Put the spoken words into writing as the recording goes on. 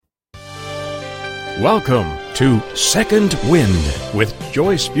Welcome to Second Wind with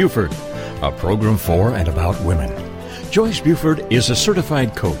Joyce Buford, a program for and about women. Joyce Buford is a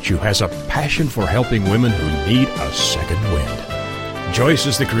certified coach who has a passion for helping women who need a second wind. Joyce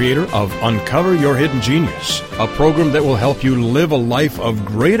is the creator of Uncover Your Hidden Genius, a program that will help you live a life of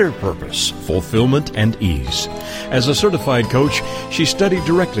greater purpose, fulfillment, and ease. As a certified coach, she studied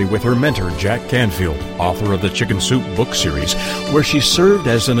directly with her mentor, Jack Canfield, author of the Chicken Soup book series, where she served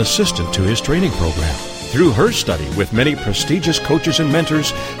as an assistant to his training program. Through her study with many prestigious coaches and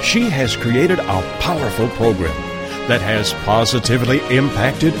mentors, she has created a powerful program that has positively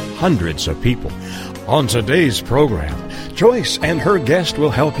impacted hundreds of people. On today's program, Joyce and her guest will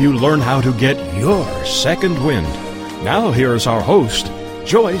help you learn how to get your second wind. Now here's our host,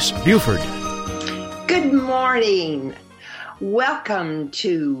 Joyce Buford. Good morning. Welcome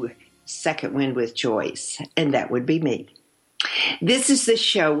to Second Wind with Joyce, and that would be me. This is the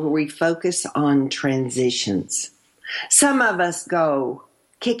show where we focus on transitions. Some of us go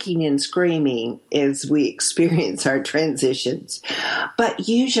kicking and screaming as we experience our transitions, but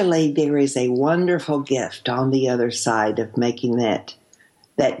usually there is a wonderful gift on the other side of making that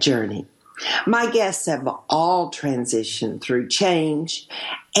journey. My guests have all transitioned through change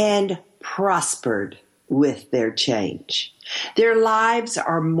and prospered with their change. Their lives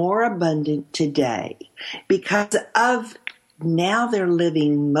are more abundant today because of now they're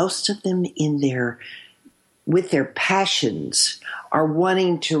living, most of them with their passions, are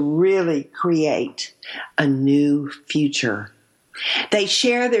wanting to really create a new future. They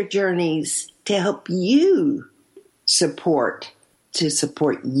share their journeys to help you support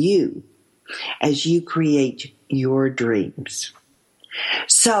you as you create your dreams.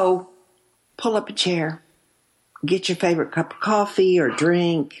 So pull up a chair, get your favorite cup of coffee or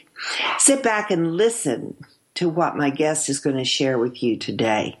drink, sit back and listen to what my guest is going to share with you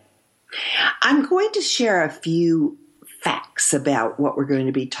today. I'm going to share a few facts about what we're going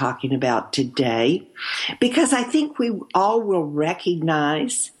to be talking about today, because I think we all will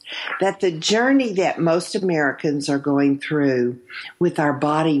recognize that the journey that most Americans are going through with our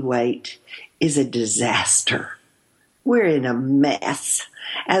body weight is a disaster. We're in a mess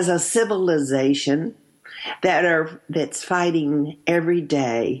as a civilization that's fighting every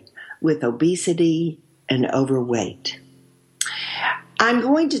day with obesity and overweight. I'm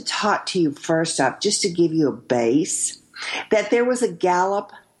going to talk to you first up, just to give you a base, that there was a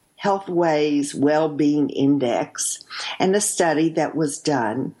Gallup Healthways Wellbeing Index and a study that was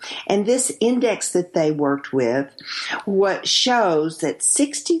done. And this index that they worked with what shows that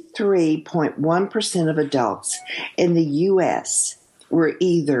 63.1% of adults in the U.S. were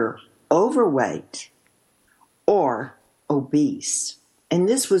either overweight or obese. And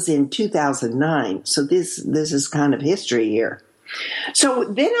this was in 2009, so this is kind of history here. So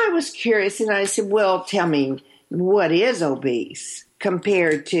then I was curious, and I said, well, tell me, what is obese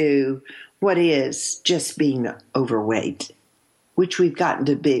compared to what is just being overweight, which we've gotten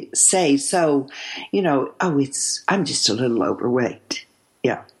to say, so, I'm just a little overweight.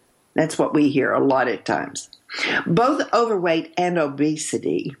 Yeah, that's what we hear a lot of times. Both overweight and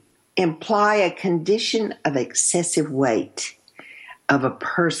obesity imply a condition of excessive weight of a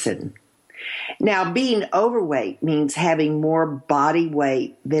person. Now, being overweight means having more body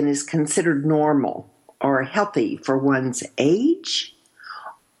weight than is considered normal or healthy for one's age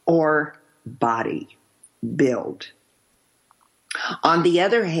or body build. On the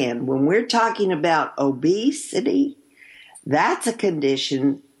other hand, when we're talking about obesity, that's a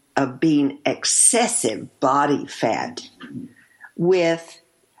condition of being excessive body fat with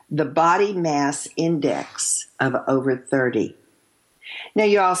the body mass index of over 30. Now,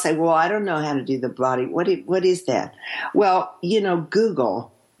 you all say, well, I don't know how to do the body. What is that? Well,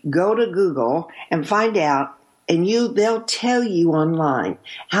 Google. Go to Google and find out, and they'll tell you online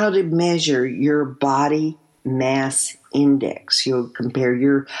how to measure your body mass index. You'll compare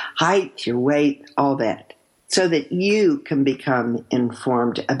your height, your weight, all that, so that you can become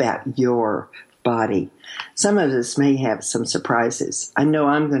informed about your body. Some of us may have some surprises. I know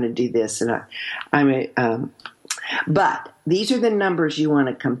I'm going to do this, and but these are the numbers you want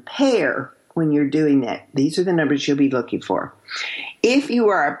to compare when you're doing that. These are the numbers you'll be looking for. If you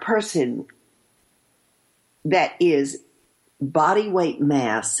are a person that is body weight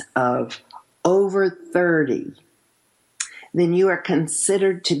mass of over 30, then you are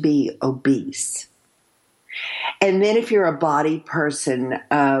considered to be obese. And then if you're a body person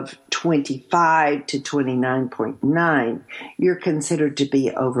of 25 to 29.9, you're considered to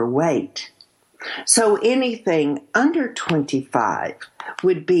be overweight. So anything under 25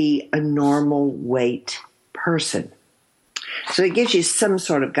 would be a normal weight person. So it gives you some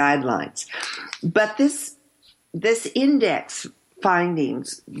sort of guidelines. But this index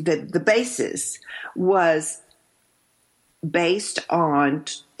findings, the basis was based on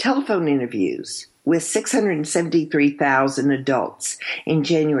telephone interviews with 673,000 adults in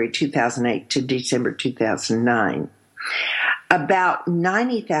January 2008 to December 2009. About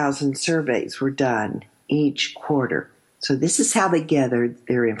 90,000 surveys were done each quarter. So this is how they gathered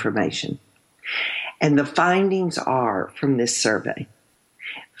their information. And the findings are from this survey.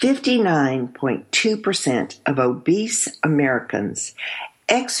 59.2% of obese Americans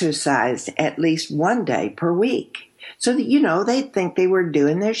exercised at least one day per week. So that, they think they were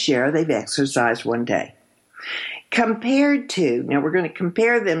doing their share. They've exercised one day. Compared to, now we're going to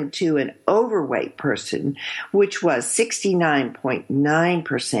compare them to an overweight person, which was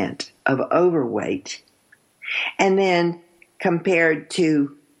 69.9% of overweight. And then compared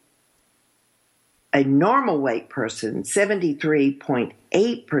to a normal weight person,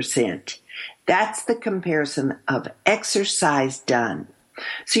 73.8%. That's the comparison of exercise done.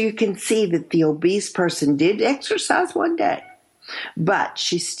 So you can see that the obese person did exercise one day, but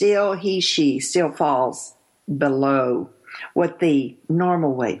she still falls below what the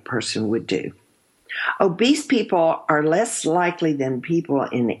normal weight person would do. Obese people are less likely than people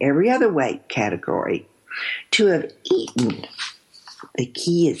in every other weight category to have eaten. The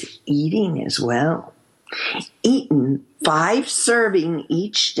key is eating as well. Eaten 5 servings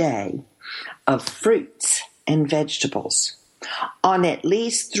each day of fruits and vegetables on at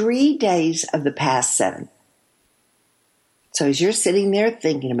least 3 days of the past 7. So as you're sitting there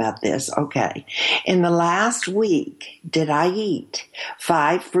thinking about this, okay, in the last week, did I eat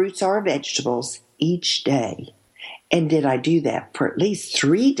 5 fruits or vegetables each day? And did I do that for at least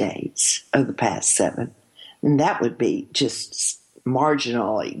 3 days of the past 7? And that would be just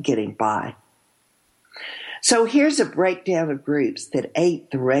marginally getting by. So here's a breakdown of groups that ate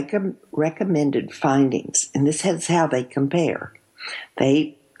the recommended findings, and this is how they compare. They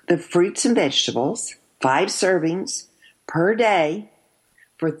ate the fruits and vegetables, 5 servings per day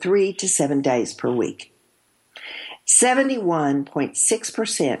for 3 to 7 days per week.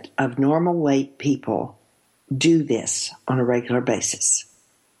 71.6% of normal weight people do this on a regular basis.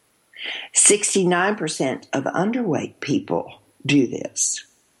 69% of underweight people do this.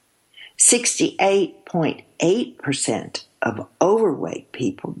 68.8% of overweight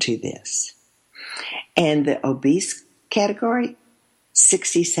people do this. And the obese category,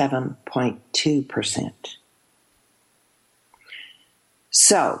 67.2%.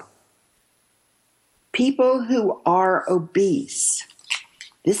 So, people who are obese,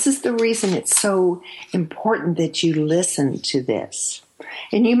 this is the reason it's so important that you listen to this.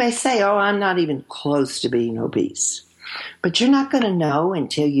 And you may say, oh, I'm not even close to being obese. But you're not going to know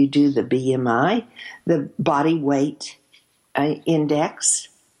until you do the BMI, the body weight index,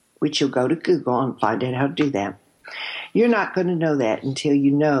 which you'll go to Google and find out how to do that. You're not going to know that until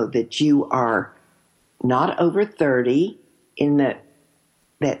you know that you are not over 30 in that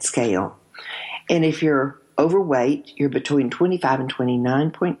scale. And if you're overweight, you're between 25 and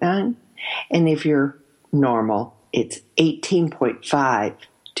 29.9. And if you're normal, it's 18.5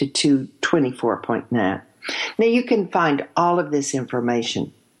 to 24.9. Now, you can find all of this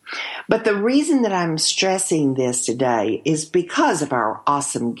information. But the reason that I'm stressing this today is because of our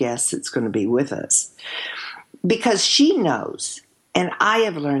awesome guest that's going to be with us. Because she knows, and I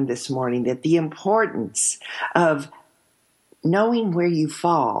have learned this morning, that the importance of knowing where you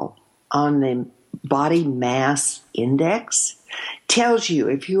fall on the body mass index tells you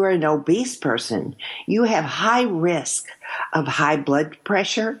if you are an obese person, you have high risk of high blood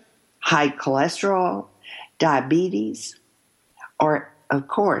pressure, high cholesterol, diabetes, or, of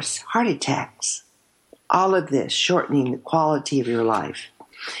course, heart attacks. All of this shortening the quality of your life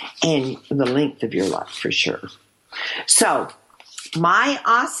and the length of your life for sure. So, my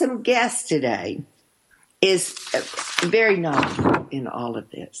awesome guest today is very knowledgeable in all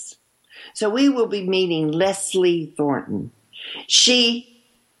of this. So we will be meeting Leslie Thorton. She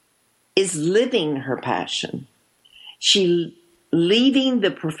is living her passion. She leaving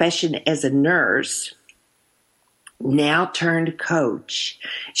the profession as a nurse, now turned coach.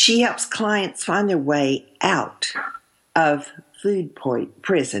 She helps clients find their way out of food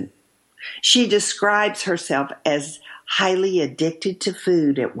prison. She describes herself as highly addicted to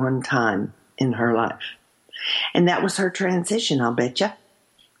food at one time in her life. And that was her transition, I'll bet you.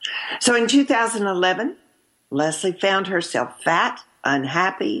 So in 2011, Leslie found herself fat,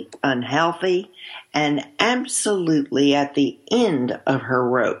 unhappy, unhealthy, and absolutely at the end of her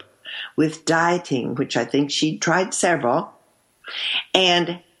rope with dieting, which I think she'd tried several,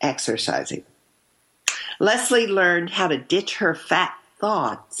 and exercising. Leslie learned how to ditch her fat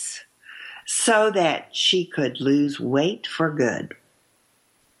thoughts so that she could lose weight for good.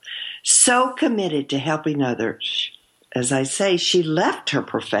 So committed to helping others, as I say, she left her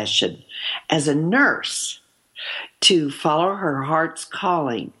profession as a nurse to follow her heart's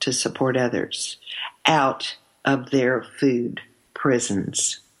calling to support others out of their food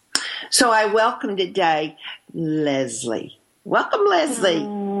prisons. So I welcome today Leslie. Welcome, Leslie.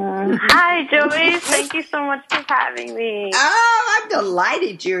 Hi, Joyce. Thank you so much for having me. Oh, I'm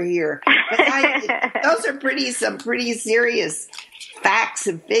delighted you're here. Those are some pretty serious facts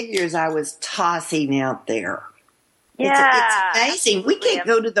and figures I was tossing out there. Yeah. It's amazing. We can't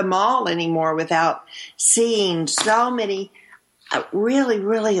go to the mall anymore without seeing so many really,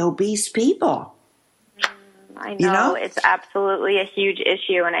 really obese people. I know. It's absolutely a huge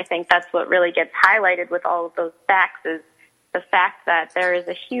issue, and I think that's what really gets highlighted with all of those facts is the fact that there is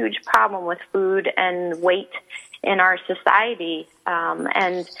a huge problem with food and weight in our society.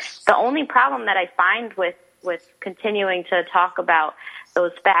 And the only problem that I find with continuing to talk about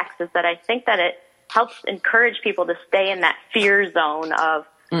those facts is that I think that it helps encourage people to stay in that fear zone of,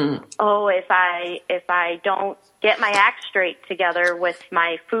 if I don't get my act straight together with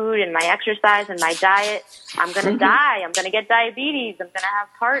my food and my exercise and my diet, I'm going to die. I'm going to get diabetes. I'm going to have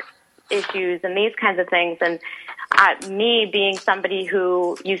heart issues and these kinds of things. And me being somebody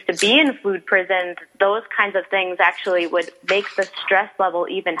who used to be in food prisons, those kinds of things actually would make the stress level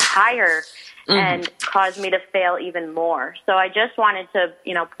even higher and cause me to fail even more. So I just wanted to,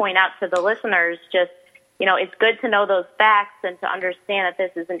 point out to the listeners, it's good to know those facts and to understand that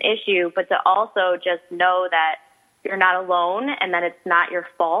this is an issue, but to also just know that you're not alone and that it's not your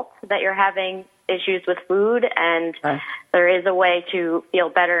fault that you're having issues with food, and there is a way to feel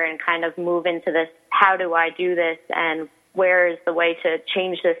better and kind of move into this, how do I do this, and where is the way to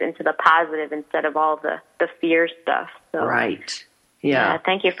change this into the positive instead of all the fear stuff. So, right. Yeah.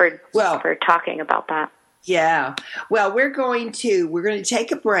 Thank you for talking about that. Yeah. Well, we're going to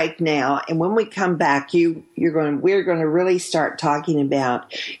take a break now, and when we come back, we're going to really start talking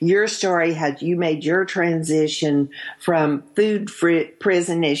about your story, how you made your transition from food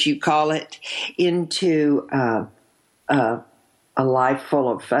prison, as you call it, into a life full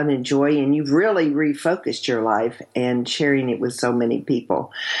of fun and joy, and you've really refocused your life and sharing it with so many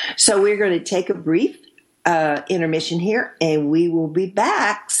people. So we're going to take a brief intermission here, and we will be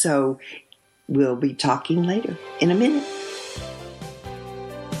back. So we'll be talking later in a minute.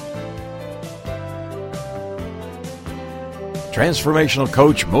 Transformational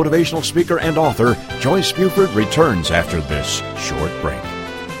coach, motivational speaker, and author Joyce Buford returns after this short break.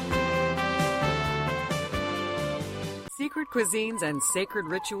 Secret Cuisines and Sacred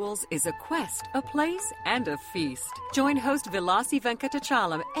Rituals is a quest, a place, and a feast. Join host Vilasi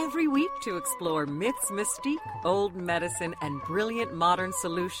Venkatachalam every week to explore myths, mystique, old medicine, and brilliant modern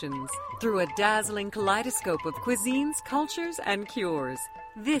solutions through a dazzling kaleidoscope of cuisines, cultures, and cures.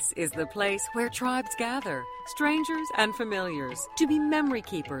 This is the place where tribes gather, strangers and familiars, to be memory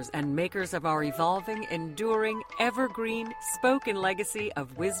keepers and makers of our evolving, enduring, evergreen, spoken legacy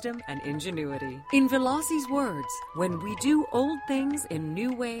of wisdom and ingenuity. In Vilasi's words, when we do old things in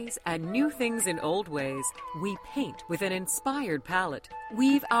new ways and new things in old ways, we paint with an inspired palette,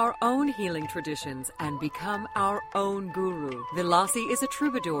 weave our own healing traditions, and become our own guru. Vilasi is a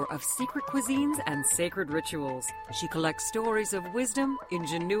troubadour of secret cuisines and sacred rituals. She collects stories of wisdom,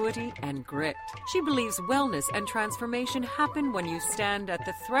 ingenuity, and grit. She believes wellness and transformation happen when you stand at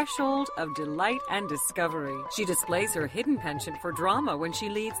the threshold of delight and discovery. She displays her hidden penchant for drama when she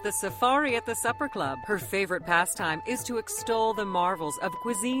leads the safari at the supper club. Her favorite pastime is to extol the marvels of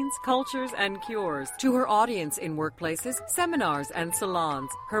cuisines, cultures, and cures. To her audience in workplaces, seminars, and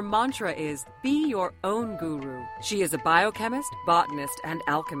salons, her mantra is, be your own guru. She is a biochemist, botanist, and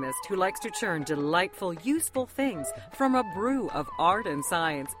alchemist who likes to churn delightful, useful things from a brew of art and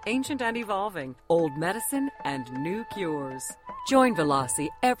science, ancient and evolving, old medicine, and new cures. Join Vilasi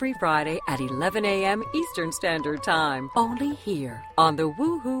every Friday at 11 a.m. Eastern Standard Time, only here on the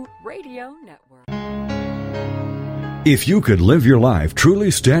Woohoo Radio Network. If you could live your life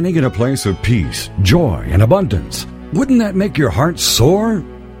truly standing in a place of peace, joy, and abundance, wouldn't that make your heart soar?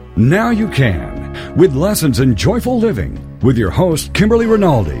 Now you can, with Lessons in Joyful Living, with your host, Kimberly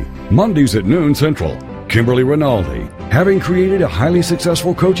Rinaldi, Mondays at noon Central. Kimberly Rinaldi, having created a highly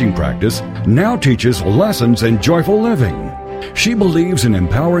successful coaching practice, now teaches lessons in joyful living. She believes in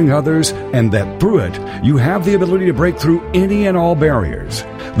empowering others and that through it, you have the ability to break through any and all barriers,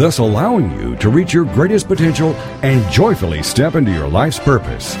 thus allowing you to reach your greatest potential and joyfully step into your life's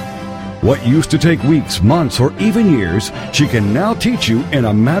purpose. What used to take weeks, months, or even years, she can now teach you in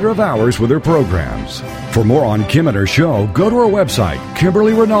a matter of hours with her programs. For more on Kim and her show, go to her website,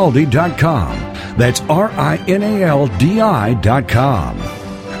 KimberlyRinaldi.com. That's RINALDI.com.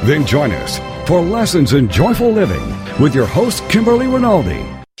 Then join us for Lessons in Joyful Living with your host, Kimberly Rinaldi.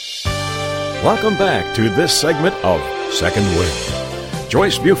 Welcome back to this segment of Second Wind.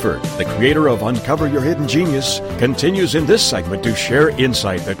 Joyce Buford, the creator of Uncover Your Hidden Genius, continues in this segment to share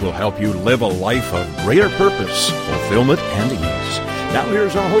insight that will help you live a life of greater purpose, fulfillment, and ease. Now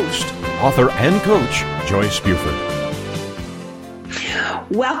here's our host, author and coach, Joyce Buford.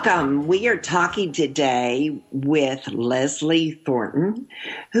 Welcome. We are talking today with Leslie Thorton,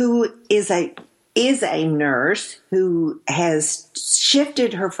 who is a nurse who has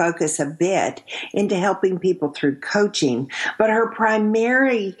shifted her focus a bit into helping people through coaching, but her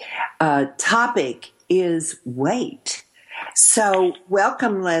primary topic is weight. So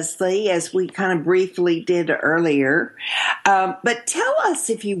welcome, Leslie, as we kind of briefly did earlier. But tell us,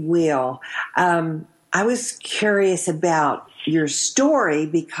 if you will, I was curious about your story,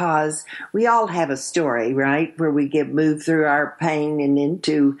 because we all have a story, right, where we get moved through our pain and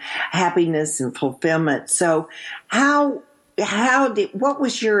into happiness and fulfillment. So what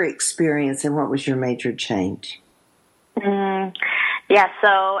was your experience and what was your major change? Yeah,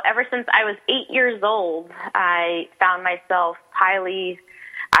 so ever since I was 8 years old, I found myself I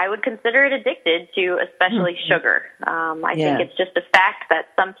would consider it addicted to, especially sugar. I think it's just a fact that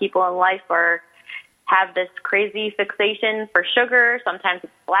some people in life have this crazy fixation for sugar. Sometimes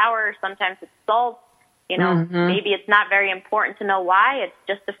it's flour, sometimes it's salt. Maybe it's not very important to know why. It's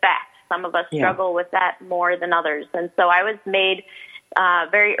just a fact. Some of us struggle with that more than others. And so I was made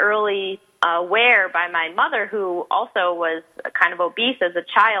very early aware by my mother, who also was kind of obese as a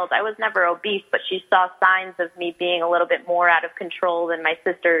child. I was never obese, but she saw signs of me being a little bit more out of control than my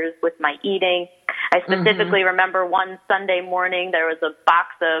sisters with my eating. I specifically remember one Sunday morning, there was a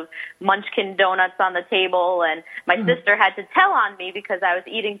box of Munchkin donuts on the table, and my sister had to tell on me because I was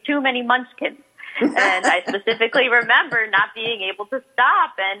eating too many Munchkins. And I specifically remember not being able to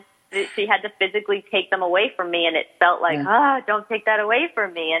stop, and she had to physically take them away from me, and it felt like, don't take that away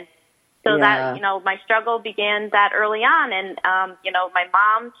from me. And so that, my struggle began that early on. And, my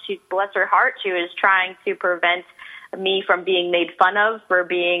mom, she, bless her heart, she was trying to prevent me from being made fun of for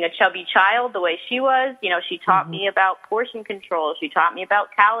being a chubby child the way she was. She taught me about portion control. She taught me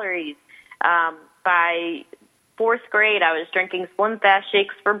about calories. By fourth grade, I was drinking Slim Fast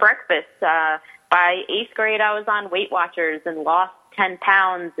shakes for breakfast. By eighth grade, I was on Weight Watchers and lost 10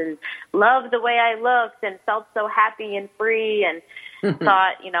 pounds and loved the way I looked and felt so happy and free, and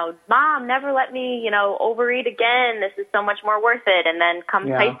thought, Mom, never let me, overeat again. This is so much more worth it. And then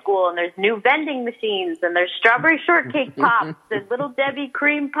comes high school, and there's new vending machines, and there's strawberry shortcake pops and Little Debbie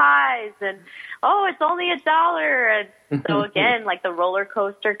cream pies, and it's only $1. And so again, like the roller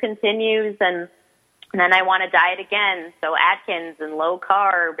coaster continues, and then I want to diet again. So Atkins and low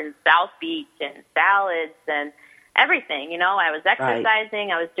carb and South Beach and salads and everything. I was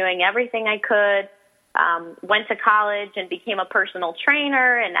exercising. I was doing everything I could. Went to college and became a personal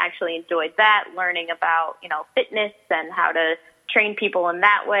trainer, and actually enjoyed that, learning about, fitness and how to train people in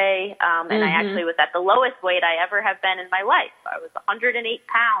that way. And I actually was at the lowest weight I ever have been in my life. I was 108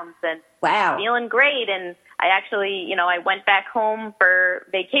 pounds and feeling great. And I actually, I went back home for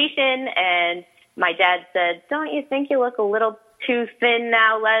vacation, and my dad said, "Don't you think you look a little too thin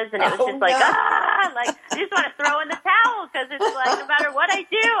now, Les?" And it was just like, I just want to throw in the towel, because it's like, no matter what I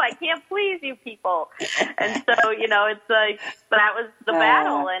do, I can't please you people. And so, it's like, that was the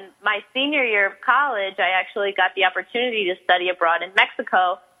battle. And my senior year of college, I actually got the opportunity to study abroad in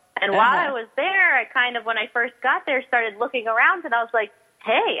Mexico. And while I was there, I kind of, when I first got there, started looking around, and I was like,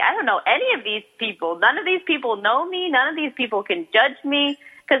 hey, I don't know any of these people. None of these people know me. None of these people can judge me.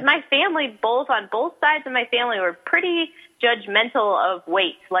 Because my family, on both sides of my family, were pretty judgmental of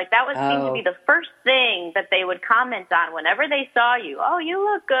weight. Like, that would seem to be the first thing that they would comment on whenever they saw you. "Oh, you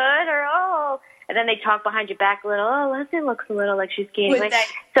look good," or and then they talk behind your back a little. "Oh, Leslie looks a little like she's gaining weight."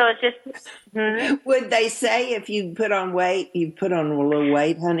 So it's just... Would they say if you put on weight, you put on a little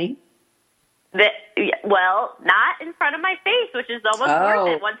weight, honey? Well, not in front of my face, which is almost worth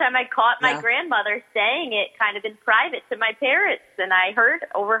it. One time I caught my grandmother saying it kind of in private to my parents, and I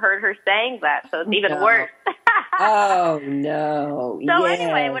overheard her saying that, so it's even worse. Oh no! So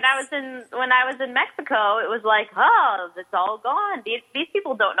anyway, when I was in Mexico, it was like, it's all gone. These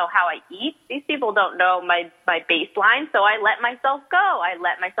people don't know how I eat. These people don't know my baseline. So I let myself go. I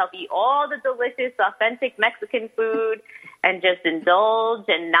let myself eat all the delicious, authentic Mexican food. and just indulge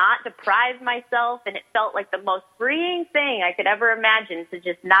and not deprive myself. And it felt like the most freeing thing I could ever imagine, to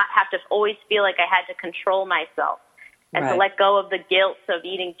just not have to always feel like I had to control myself, and to let go of the guilt of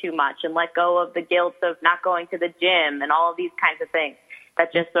eating too much, and let go of the guilt of not going to the gym, and all of these kinds of things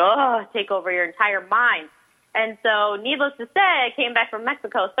that just take over your entire mind. And so, needless to say, I came back from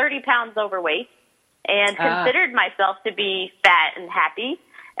Mexico 30 pounds overweight, and considered myself to be fat and happy.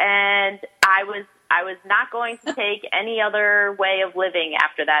 And I was not going to take any other way of living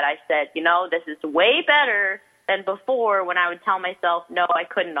after that. I said, this is way better than before, when I would tell myself, no, I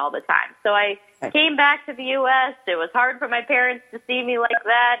couldn't all the time. So I came back to the U.S. It was hard for my parents to see me like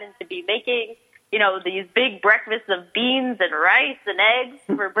that, and to be making, these big breakfasts of beans and rice and eggs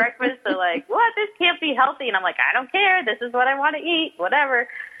for breakfast. They're like, what? This can't be healthy. And I'm like, I don't care. This is what I want to eat, whatever.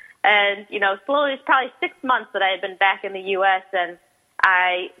 And, slowly, it's probably 6 months that I had been back in the U.S., and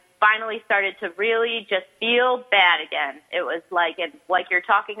I finally started to really just feel bad again. It was like you're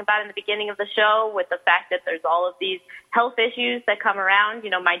talking about in the beginning of the show, with the fact that there's all of these health issues that come around.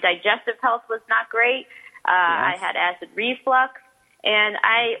 My digestive health was not great. I had acid reflux, and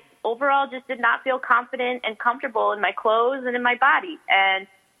I overall just did not feel confident and comfortable in my clothes and in my body. And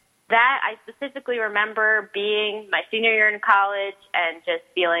that, I specifically remember being my senior year in college and just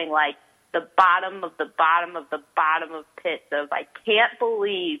feeling like the bottom of the bottom of the bottom of pits of, I can't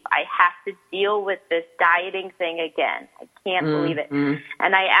believe I have to deal with this dieting thing again. I can't believe it.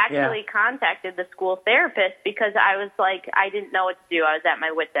 And I actually contacted the school therapist, because I was like, I didn't know what to do. I was at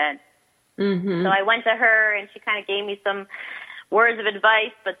my wit's end. So I went to her, and she kind of gave me some words of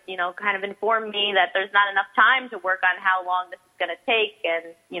advice, but, kind of informed me that there's not enough time to work on how long this is going to take,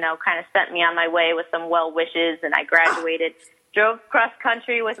 and, kind of sent me on my way with some well wishes, and I graduated. Drove cross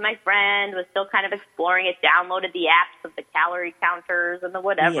country with my friend, was still kind of exploring it, downloaded the apps of the calorie counters and the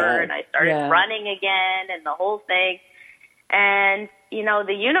whatever, and I started running again and the whole thing. And,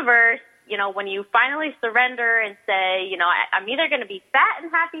 the universe, when you finally surrender and say, I'm either going to be fat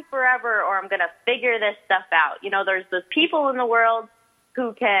and happy forever, or I'm going to figure this stuff out. There's those people in the world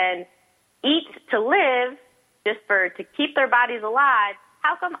who can eat to live just to keep their bodies alive.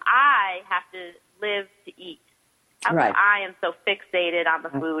 How come I have to live to eat? How come I am so fixated on the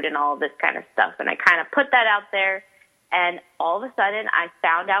food and all this kind of stuff? And I kind of put that out there, and all of a sudden I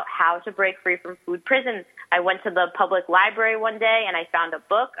found out how to break free from food prison. I went to the public library one day, and I found a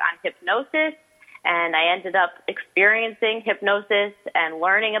book on hypnosis, and I ended up experiencing hypnosis and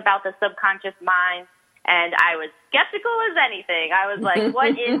learning about the subconscious mind. And I was skeptical as anything. I was like,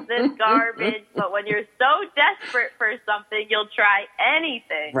 what is this garbage? But when you're so desperate for something, you'll try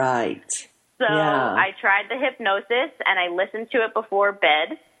anything. Right. So I tried the hypnosis, and I listened to it before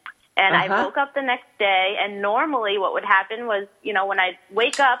bed, and I woke up the next day, and normally what would happen was, when I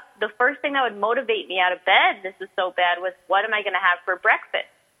wake up, the first thing that would motivate me out of bed, this is so bad, was what am I going to have for breakfast?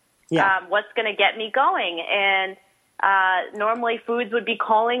 What's going to get me going? And normally foods would be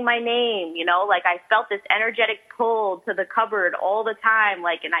calling my name, like I felt this energetic pull to the cupboard all the time,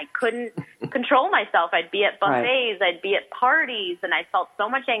 and I couldn't control myself. I'd be at buffets, I'd be at parties, and I felt so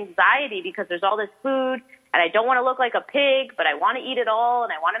much anxiety because there's all this food, and I don't want to look like a pig, but I want to eat it all,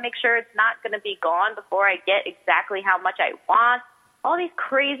 and I want to make sure it's not going to be gone before I get exactly how much I want. All these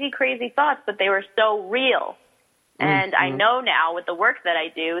crazy, crazy thoughts, but they were so real. And I know now with the work that I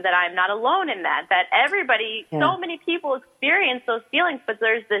do that I'm not alone in that everybody, so many people experience those feelings, but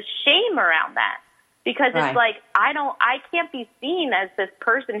there's this shame around that, because it's like, I can't be seen as this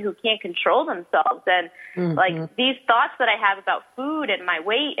person who can't control themselves. And like these thoughts that I have about food and my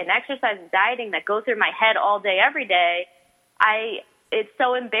weight and exercise and dieting that go through my head all day, every day, it's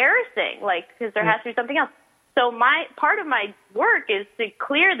so embarrassing, because there has to be something else. So part of my work is to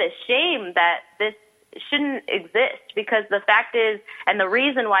clear this shame that this shouldn't exist, because the fact is, and the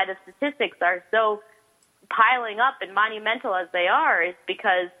reason why the statistics are so piling up and monumental as they are, is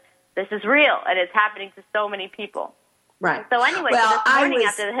because this is real and it's happening to so many people. Right. So anyway, well, this morning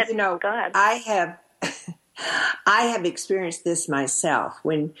after the hypnosis, go ahead. I have experienced this myself.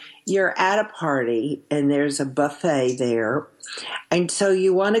 When you're at a party and there's a buffet there, and so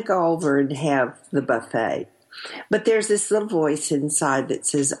you want to go over and have the buffet. But there's this little voice inside that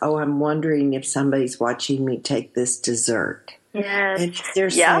says, oh, I'm wondering if somebody's watching me take this dessert. Yes. And they're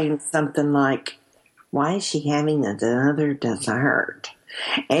saying something like, why is she having another dessert?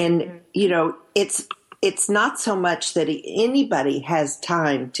 And, it's not so much that anybody has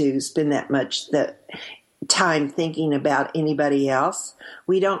time to spend that much time thinking about anybody else.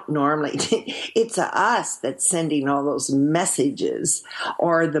 We don't normally. It's us that's sending all those messages,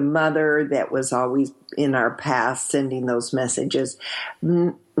 or the mother that was always in our past sending those messages.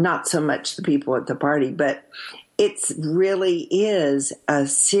 Not so much the people at the party, but it really is a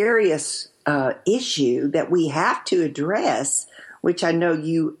serious issue that we have to address, which I know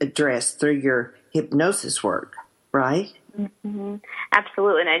you address through your hypnosis work, right? Mm-hmm.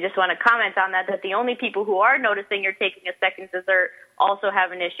 Absolutely. And I just want to comment on that the only people who are noticing you're taking a second dessert also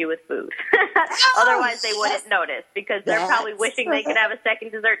have an issue with food. Otherwise, they wouldn't notice, because they're probably wishing they could have a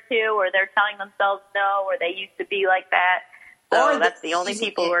second dessert too, or they're telling themselves no, or they used to be like that. So that's the only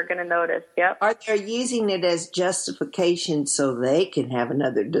people who are going to notice. Yep. Or they're using it as justification so they can have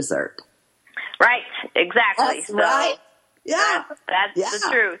another dessert. Right. Exactly. That's right. Yeah. That's the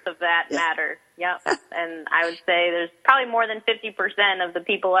truth of that matter. Yep. And I would say there's probably more than 50% of the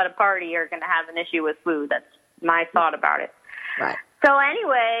people at a party are going to have an issue with food. That's my thought about it. Right. So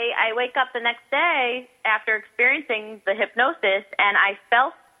anyway, I wake up the next day after experiencing the hypnosis, and I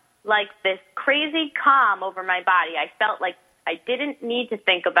felt like this crazy calm over my body. I felt like I didn't need to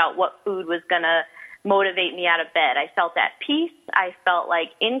think about what food was going to motivate me out of bed. I felt at peace. I felt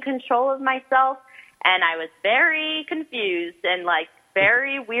like in control of myself, and I was very confused and like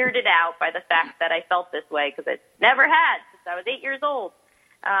very weirded out by the fact that I felt this way, because I never had since I was 8 years old.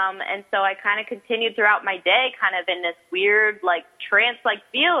 And so I kind of continued throughout my day kind of in this weird, like, trance-like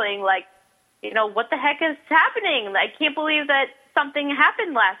feeling, like, you know, what the heck is happening? I can't believe that something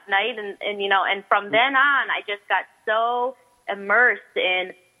happened last night. And you know, and from then on, I just got so immersed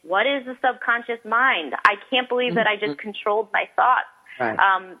in what is the subconscious mind. I can't believe that I just controlled my thoughts. Right.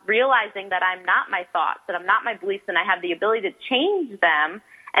 Realizing that I'm not my thoughts, that I'm not my beliefs, and I have the ability to change them.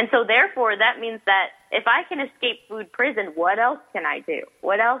 And so therefore, that means that if I can escape food prison, what else can I do?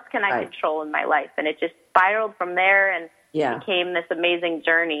 What else can I control in my life? And it just spiraled from there and became this amazing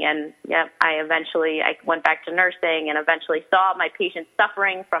journey. And I went back to nursing and eventually saw my patients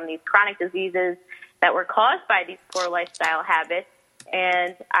suffering from these chronic diseases that were caused by these poor lifestyle habits.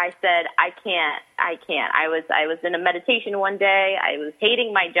 And I said, I can't. I was in a meditation one day. I was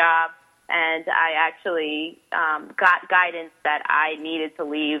hating my job. And I actually got guidance that I needed to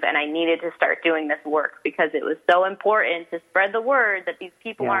leave, and I needed to start doing this work because it was so important to spread the word that these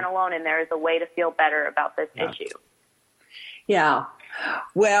people aren't alone, and there is a way to feel better about this issue. Yeah.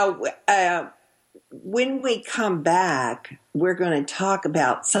 Well, when we come back, we're going to talk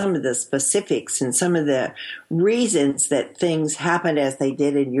about some of the specifics and some of the reasons that things happened as they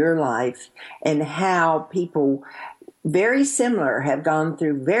did in your life, and how people very similar have gone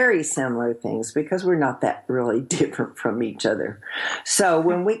through very similar things, because we're not that really different from each other. So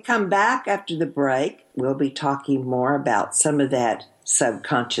when we come back after the break, we'll be talking more about some of that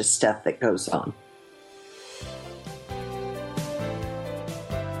subconscious stuff that goes on.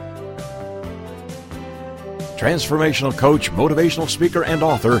 Transformational coach, motivational speaker, and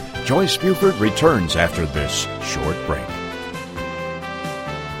author Joyce Buford returns after this short break.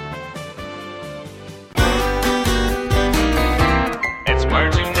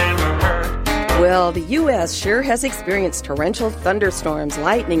 Well, the U.S. sure has experienced torrential thunderstorms,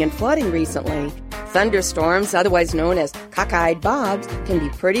 lightning, and flooding recently. Thunderstorms, otherwise known as cockeyed bobs, can be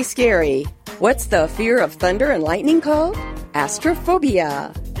pretty scary. What's the fear of thunder and lightning called?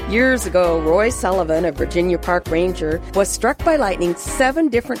 Astrophobia. Years ago, Roy Sullivan, a Virginia Park ranger, was struck by lightning 7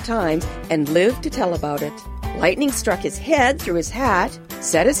 different times and lived to tell about it. Lightning struck his head through his hat,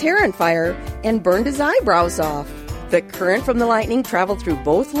 set his hair on fire, and burned his eyebrows off. The current from the lightning traveled through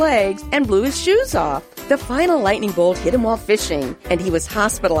both legs and blew his shoes off. The final lightning bolt hit him while fishing, and he was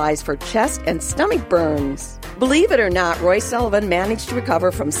hospitalized for chest and stomach burns. Believe it or not, Roy Sullivan managed to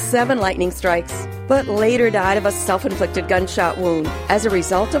recover from 7 lightning strikes, but later died of a self-inflicted gunshot wound as a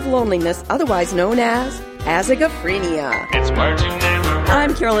result of loneliness, otherwise known as azygophrenia.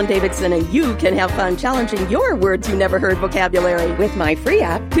 I'm Carolyn Davidson, and you can have fun challenging your words you never heard vocabulary with my free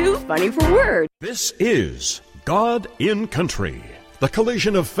app, Too Funny for Words. This is God in Country, the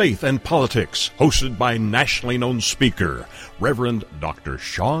collision of faith and politics, hosted by nationally known speaker, Reverend Dr.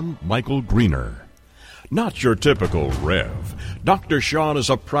 Sean Michael Greener. Not your typical Rev. Dr. Sean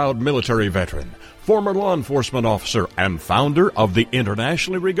is a proud military veteran, former law enforcement officer, and founder of the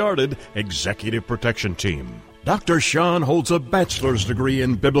internationally regarded Executive Protection Team. Dr. Sean holds a bachelor's degree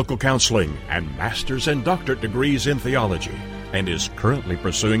in biblical counseling and master's and doctorate degrees in theology, and is currently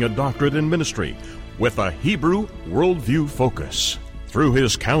pursuing a doctorate in ministry with a Hebrew worldview focus. Through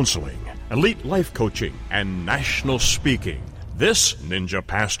his counseling, elite life coaching, and national speaking, this ninja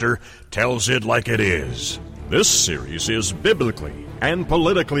pastor tells it like it is. This series is biblically and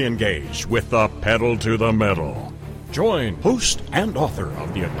politically engaged with the pedal to the metal. Join host and author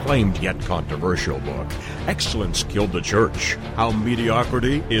of the acclaimed yet controversial book, Excellence Killed the Church, How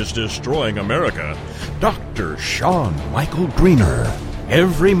Mediocrity is Destroying America, Dr. Sean Michael Greener,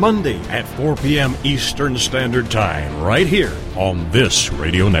 every Monday at 4 p.m. Eastern Standard Time, right here on this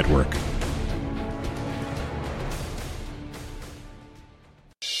radio network.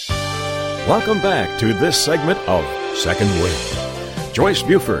 Welcome back to this segment of Second Wind. Joyce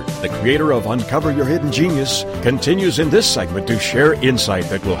Buford, the creator of Uncover Your Hidden Genius, continues in this segment to share insight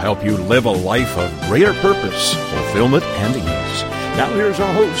that will help you live a life of greater purpose, fulfillment, and ease. Now here's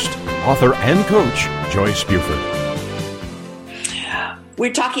our host, author and coach, Joyce Buford.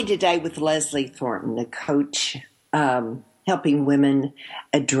 We're talking today with Leslie Thorton, a coach helping women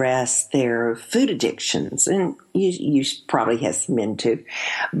address their food addictions. And you probably have some men too.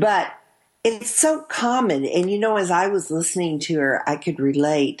 But it's so common. And, as I was listening to her, I could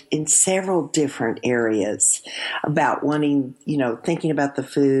relate in several different areas about wanting, thinking about the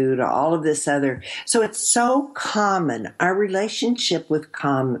food, all of this other. So it's so common. Our relationship with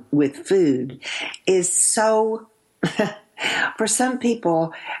food is so, for some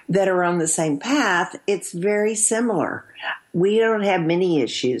people that are on the same path, it's very similar. We don't have many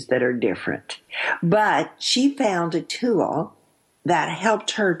issues that are different. But she found a tool that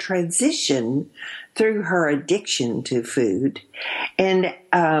helped her transition through her addiction to food. And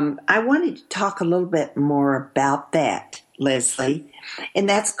I wanted to talk a little bit more about that, Leslie. And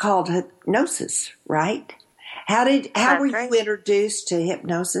that's called hypnosis, right? How were you introduced to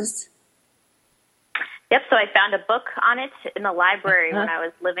hypnosis? Yep, so I found a book on it in the library when I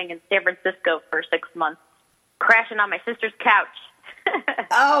was living in San Francisco for 6 months, crashing on my sister's couch.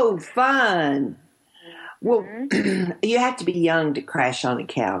 Oh, fun. Well, you have to be young to crash on a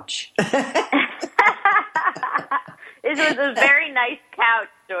couch. It was a very nice couch,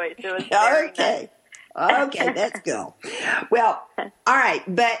 Joyce. It was very nice. Okay, that's cool. Well, all right,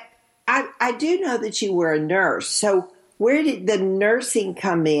 but I do know that you were a nurse. So where did the nursing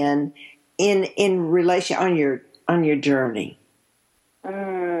come in relation on your journey?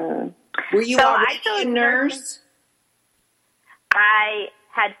 Were you already a nurse? I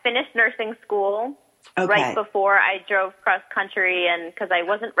had finished nursing school. Okay. Right before I drove cross country, and because I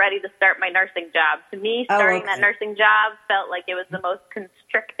wasn't ready to start my nursing job. To me, starting that nursing job felt like it was the most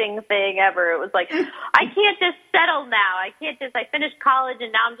constricting thing ever. It was like, I can't just settle now. I finished college,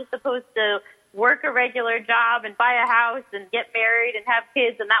 and now I'm just supposed to work a regular job and buy a house and get married and have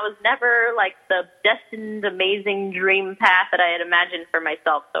kids. And that was never like the destined, amazing dream path that I had imagined for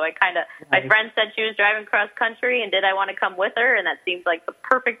myself. So my friend said she was driving cross country, and did I want to come with her? And that seemed like the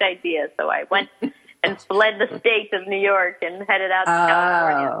perfect idea. So I went and fled the state of New York and headed out to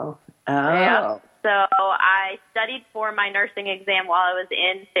California. Yeah. So I studied for my nursing exam while I was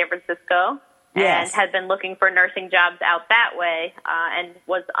in San Francisco and had been looking for nursing jobs out that way and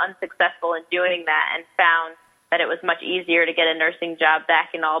was unsuccessful in doing that, and found that it was much easier to get a nursing job back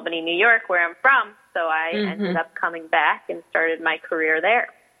in Albany, New York, where I'm from. So I ended up coming back and started my career there.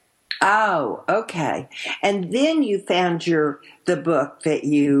 Oh, okay. And then you found the book that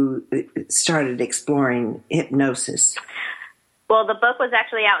you started exploring hypnosis. Well, the book was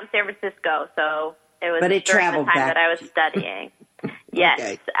actually out in San Francisco, so it was during the time that I was studying. Yes.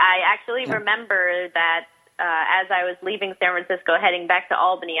 Okay. I actually remember that as I was leaving San Francisco, heading back to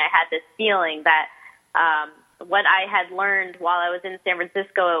Albany, I had this feeling that what I had learned while I was in San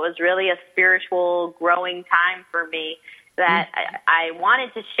Francisco, it was really a spiritual growing time for me, that I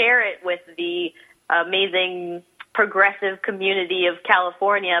wanted to share it with the amazing progressive community of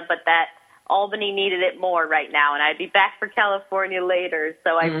California, but that Albany needed it more right now, and I'd be back for California later.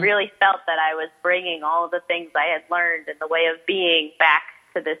 So I really felt that I was bringing all of the things I had learned in the way of being back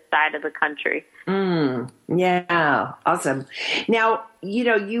to this side of the country. Yeah, awesome. Now,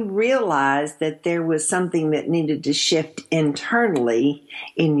 you realized that there was something that needed to shift internally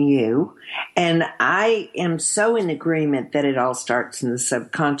in you, and I am so in agreement that it all starts in the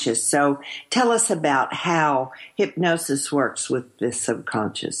subconscious. So tell us about how hypnosis works with the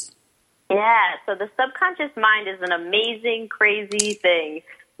subconscious. Yeah, so the subconscious mind is an amazing, crazy thing.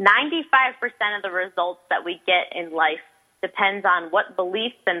 95% of the results that we get in life depends on what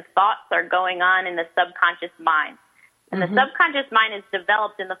beliefs and thoughts are going on in the subconscious mind. And the subconscious mind is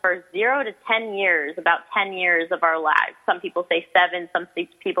developed in the first 0 to 10 years, about 10 years of our lives. Some people say 7, some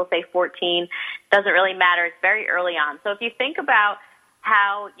people say 14. Doesn't really matter. It's very early on. So if you think about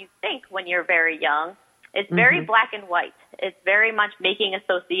how you think when you're very young, it's very black and white. It's very much making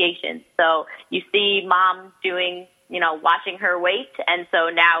associations. So you see mom doing, watching her weight, and so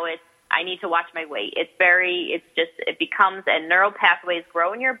now I need to watch my weight. It becomes, and neural pathways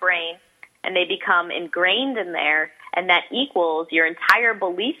grow in your brain, and they become ingrained in there, and that equals your entire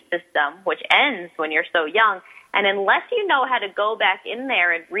belief system, which ends when you're so young, And unless you know how to go back in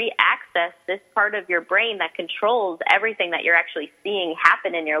there and re-access this part of your brain that controls everything that you're actually seeing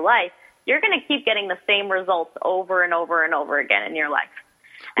happen in your life, you're going to keep getting the same results over and over and over again in your life.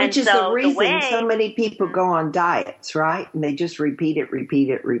 Which is the reason so many people go on diets, right? And they just repeat it.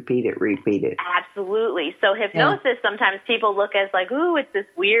 Absolutely. So hypnosis, sometimes people look as like, ooh, it's this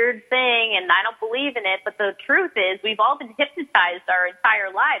weird thing and I don't believe in it. But the truth is we've all been hypnotized our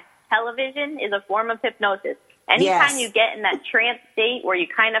entire lives. Television is a form of hypnosis. Anytime you get in that trance state where you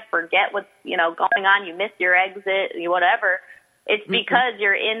kind of forget what's, going on, you miss your exit, whatever, it's because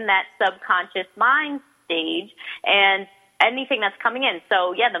you're in that subconscious mind stage and anything that's coming in.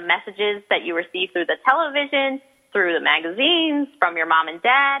 So, the messages that you receive through the television, through the magazines, from your mom and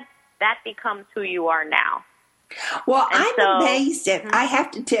dad, that becomes who you are now. Well, I'm amazed at, I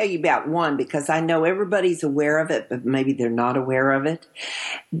have to tell you about one because I know everybody's aware of it, but maybe they're not aware of it.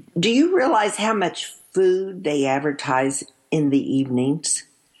 Do you realize how much food they advertise in the evenings?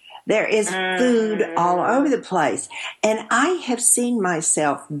 There is food all over the place. And I have seen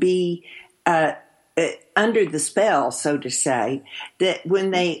myself be under the spell, so to say, that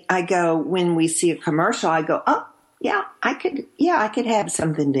when we see a commercial, I go, oh, I could have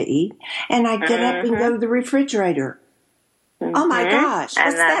something to eat. And I get up and go to the refrigerator. Oh my gosh,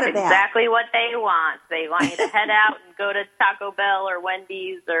 what's that about? And that's exactly what they want. They want you to head out and go to Taco Bell or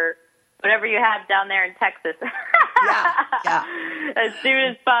Wendy's or whatever you have down there in Texas. As soon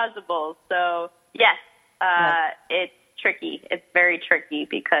as possible. So, yes, it's tricky. It's very tricky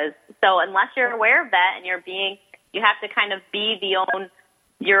because unless you're aware of that and you have to kind of be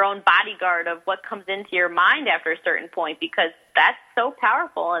your own bodyguard of what comes into your mind after a certain point because that's so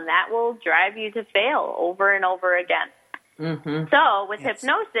powerful and that will drive you to fail over and over again. Mm-hmm. So with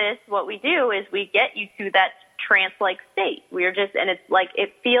hypnosis, what we do is we get you to that trance-like state. And it's like,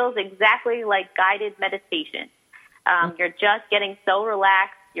 it feels exactly like guided meditation. You're just getting so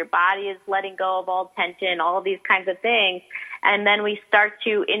relaxed. Your body is letting go of all tension, all of these kinds of things. And then we start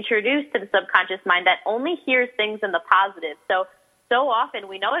to introduce to the subconscious mind that only hears things in the positive. So often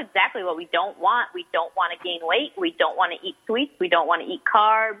we know exactly what we don't want. We don't want to gain weight. We don't want to eat sweets. We don't want to eat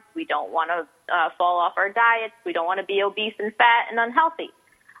carbs. We don't want to fall off our diets. We don't want to be obese and fat and unhealthy.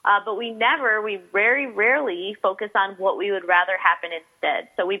 But we very rarely focus on what we would rather happen instead.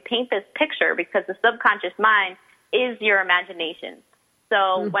 So we paint this picture because the subconscious mind is your imagination.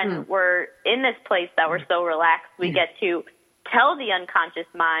 So when we're in this place that we're so relaxed, we get to tell the unconscious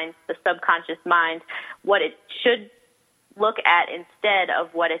mind, the subconscious mind, what it should look at instead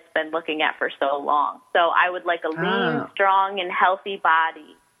of what it's been looking at for so long. So I would like a lean, strong, and healthy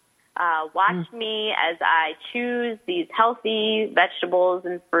body. Watch me as I choose these healthy vegetables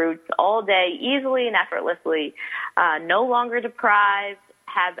and fruits all day, easily and effortlessly, no longer deprived,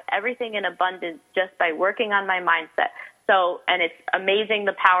 have everything in abundance just by working on my mindset. So, and it's amazing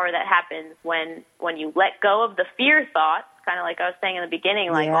the power that happens when you let go of the fear thoughts, kind of like I was saying in the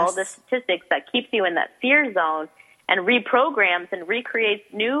beginning, like all the statistics that keeps you in that fear zone and reprograms and recreates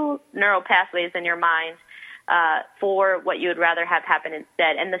new neural pathways in your mind for what you would rather have happen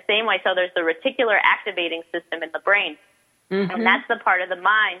instead. And the same way, so there's the reticular activating system in the brain. And that's the part of the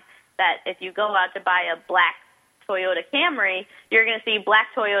mind that if you go out to buy a black Toyota Camry, you're going to see black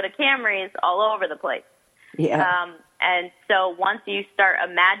Toyota Camrys all over the place. And so once you start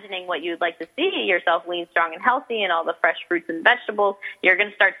imagining what you'd like to see, yourself lean, strong, and healthy, and all the fresh fruits and vegetables, you're going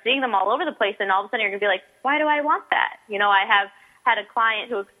to start seeing them all over the place, and all of a sudden you're going to be like, why do I want that? I have had a client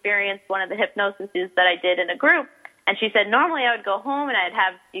who experienced one of the hypnoses that I did in a group, and she said, normally I would go home and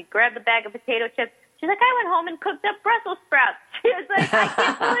you'd grab the bag of potato chips. She's like, I went home and cooked up Brussels sprouts. She was like, I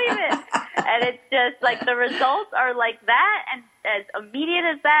can't believe it. And it's just like the results are like that and as immediate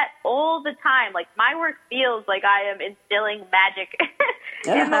as that all the time. Like my work feels like I am instilling magic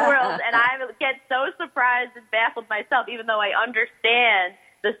in the world. And I get so surprised and baffled myself, even though I understand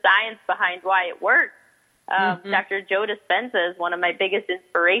the science behind why it works. Dr. Joe Dispenza is one of my biggest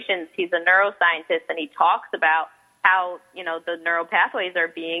inspirations. He's a neuroscientist, and he talks about how, the neural pathways are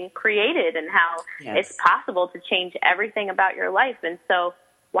being created and how it's possible to change everything about your life. And so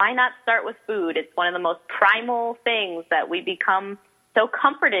why not start with food? It's one of the most primal things that we become so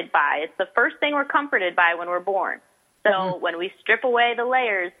comforted by. It's the first thing we're comforted by when we're born. So when we strip away the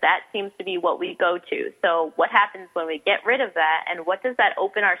layers, that seems to be what we go to. So what happens when we get rid of that, and what does that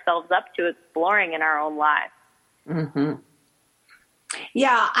open ourselves up to exploring in our own lives?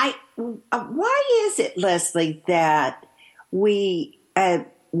 Yeah, why is it, Leslie, that we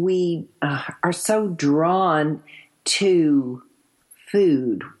are so drawn to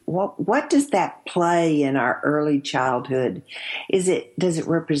food? What does that play in our early childhood? Does it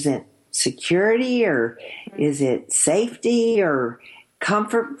represent security, or is it safety, or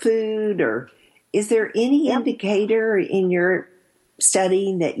comfort food, or is there any indicator in your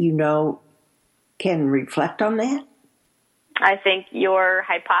studying that you know can reflect on that? I think your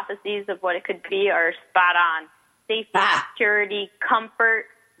hypotheses of what it could be are spot on. Safety, security, comfort,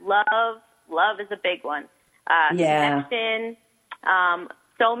 love. Love is a big one. Connection.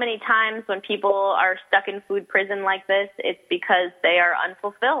 So many times when people are stuck in food prison like this, it's because they are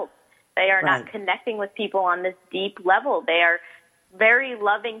unfulfilled. They are not connecting with people on this deep level. They are very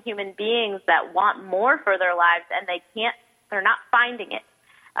loving human beings that want more for their lives, and they're not finding it.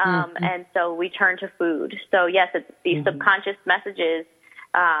 And so we turn to food. So yes, it's these subconscious messages,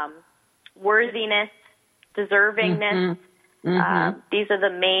 worthiness, deservingness. These are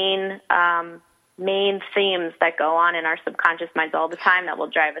the main themes that go on in our subconscious minds all the time that will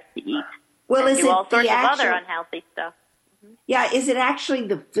drive us to eat. Well, is do it all sorts of other unhealthy stuff. Yeah, is it actually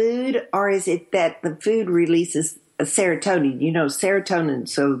the food, or is it that the food releases serotonin? You know,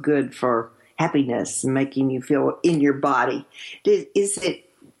 serotonin's so good for happiness and making you feel in your body. Is it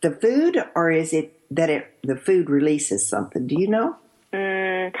the food, or is it that the food releases something? Do you know?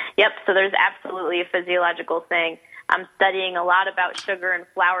 Yep, so there's absolutely a physiological thing. I'm studying a lot about sugar and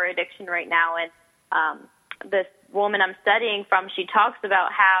flour addiction right now, and this woman I'm studying from, she talks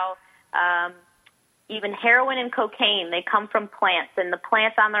about how even heroin and cocaine, they come from plants, and the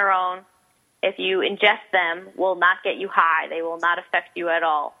plants on their own, if you ingest them, will not get you high. They will not affect you at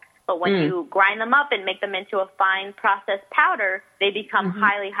all. But when you grind them up and make them into a fine processed powder, they become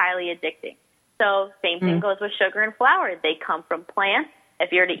highly, highly addicting. So same thing goes with sugar and flour. They come from plants.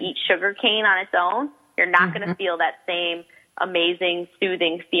 If you're to eat sugar cane on its own, you're not going to feel that same amazing,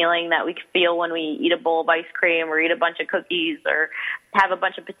 soothing feeling that we feel when we eat a bowl of ice cream or eat a bunch of cookies or have a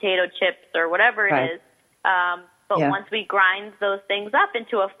bunch of potato chips or whatever it is. But once we grind those things up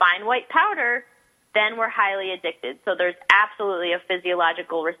into a fine white powder, then we're highly addicted. So there's absolutely a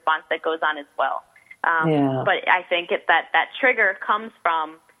physiological response that goes on as well. But I think that trigger comes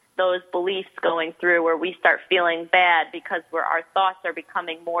from those beliefs going through where we start feeling bad because our thoughts are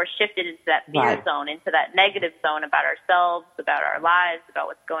becoming more shifted into that fear zone, into that negative zone about ourselves, about our lives, about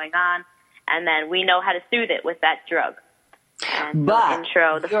what's going on. And then we know how to soothe it with that drug. And but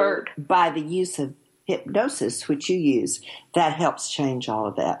food. By the use of hypnosis, which you use, that helps change all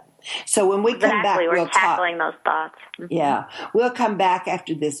of that. So when we come back, we're tackling those thoughts. Yeah, we'll come back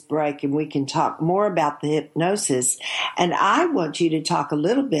after this break and we can talk more about the hypnosis. And I want you to talk a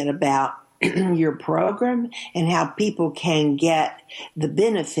little bit about your program and how people can get the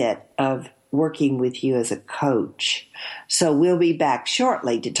benefit of working with you as a coach. So we'll be back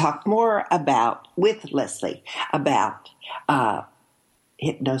shortly to talk more with Leslie about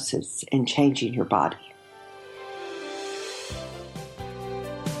hypnosis and changing your body.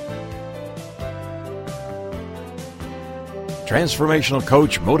 Transformational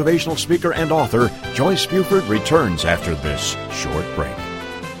coach, motivational speaker, and author Joyce Buford returns after this short break.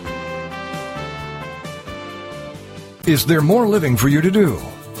 Is there more living for you to do?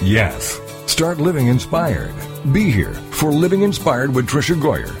 Yes. Start living inspired. Be here for Living Inspired with Tricia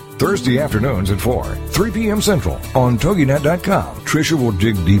Goyer, Thursday afternoons at 4, 3 p.m. Central on TogiNet.com. Tricia will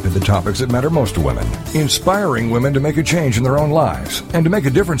dig deep into topics that matter most to women, inspiring women to make a change in their own lives and to make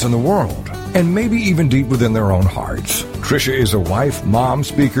a difference in the world, and maybe even deep within their own hearts. Tricia is a wife, mom,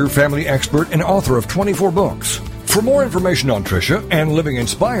 speaker, family expert, and author of 24 books. For more information on Tricia and Living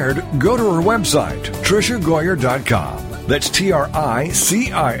Inspired, go to her website, TriciaGoyer.com. That's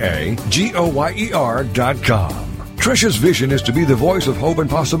TriciaGoyer.com. Tricia's vision is to be the voice of hope and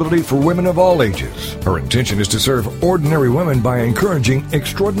possibility for women of all ages. Her intention is to serve ordinary women by encouraging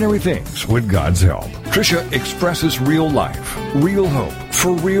extraordinary things with God's help. Tricia expresses real life, real hope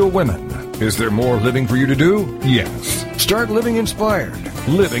for real women. Is there more living for you to do? Yes. Start living inspired.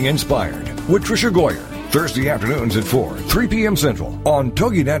 Living Inspired with Tricia Goyer. Thursday afternoons at 4, 3 p.m. Central on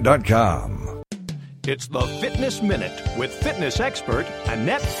TogiNet.com. It's the Fitness Minute with fitness expert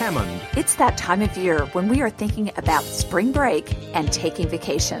Annette Hammond. It's that time of year when we are thinking about spring break and taking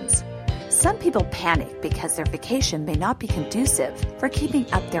vacations. Some people panic because their vacation may not be conducive for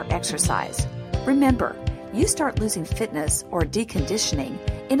keeping up their exercise. Remember, you start losing fitness or deconditioning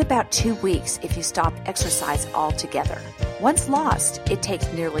in about 2 weeks if you stop exercise altogether. Once lost, it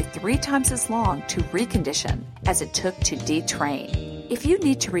takes nearly 3 times as long to recondition as it took to detrain. If you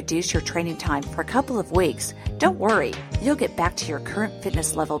need to reduce your training time for a couple of weeks, don't worry. You'll get back to your current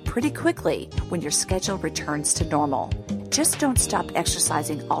fitness level pretty quickly when your schedule returns to normal. Just don't stop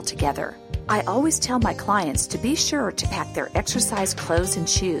exercising altogether. I always tell my clients to be sure to pack their exercise clothes and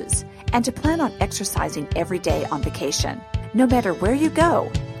shoes and to plan on exercising every day on vacation. No matter where you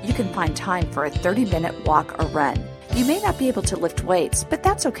go, you can find time for a 30-minute walk or run. You may not be able to lift weights, but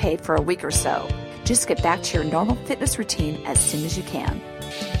that's okay for a week or so. Just get back to your normal fitness routine as soon as you can.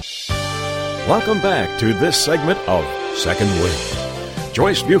 Welcome back to this segment of Second Wind.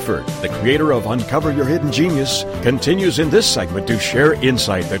 Joyce Buford, the creator of Uncover Your Hidden Genius, continues in this segment to share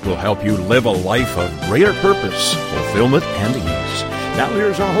insight that will help you live a life of greater purpose, fulfillment, and ease. Now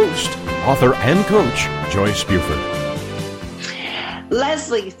here's our host, author and coach, Joyce Buford.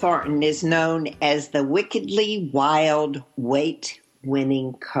 Leslie Thorton is known as the wickedly wild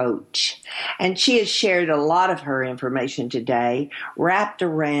weight-winning coach, and she has shared a lot of her information today wrapped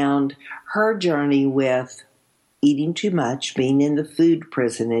around her journey with eating too much, being in the food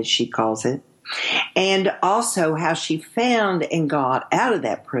prison, as she calls it, and also how she found and got out of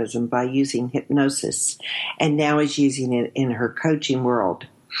that prison by using hypnosis, and now is using it in her coaching world.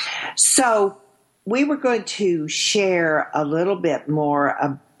 So we were going to share a little bit more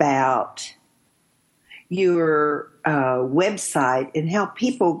about your website and how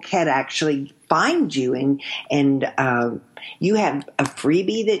people can actually find you, and you have a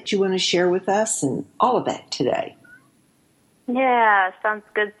freebie that you want to share with us and all of that today. Yeah, sounds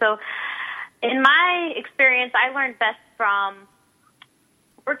good. So in my experience, I learned best from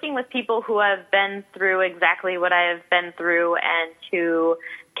working with people who have been through exactly what I have been through and who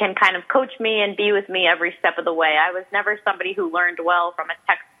can kind of coach me and be with me every step of the way. I was never somebody who learned well from a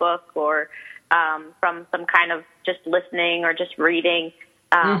textbook or from some kind of just listening or just reading.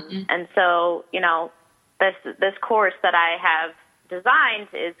 And so, you know, this course that I have designed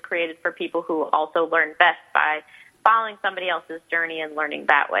is created for people who also learn best by following somebody else's journey and learning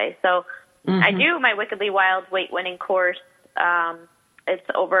that way. So I do my Wickedly Wild Weight Winning course. It's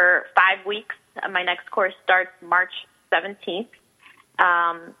over 5 weeks. My next course starts March 17th.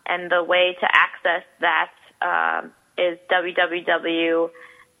 And the way to access that is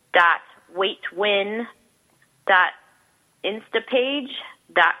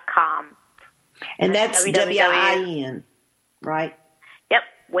www.weightwin.instapage.com. And that's WIN, right? Yep,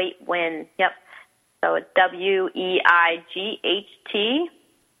 Weight Win. Yep. So it's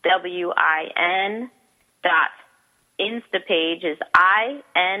WEIGHTWIN.instapage is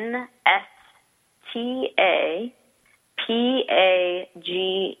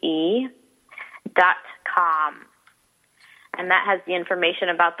INSTAPAGE.com. And that has the information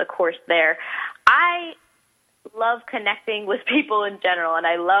about the course there. I love connecting with people in general, and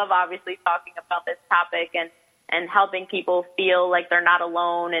I love obviously talking about this topic and helping people feel like they're not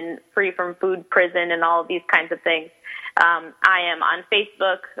alone and free from food prison and all of these kinds of things. I am on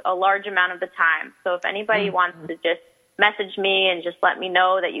Facebook a large amount of the time. So if anybody wants to just message me and just let me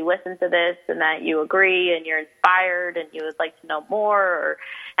know that you listen to this and that you agree and you're inspired and you would like to know more or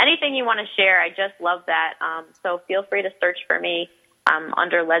anything you want to share, I just love that. So feel free to search for me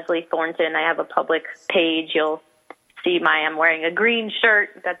under Leslie Thornton. I have a public page. You'll see I'm wearing a green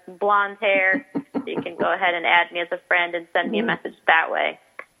shirt, got some blonde hair. So you can go ahead and add me as a friend and send me a message that way.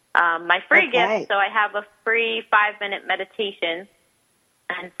 My free gift, so I have a free 5-minute meditation.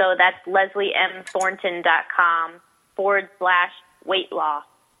 And so that's LeslieMThornton.com/weight loss.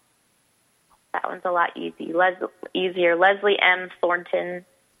 That one's a lot easier. Leslie M. Thornton,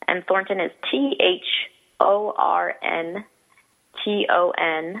 and Thornton is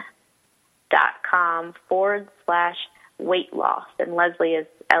THORNTON.com/weight loss. And Leslie is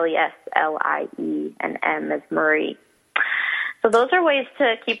LESLIE, and M is Marie. So those are ways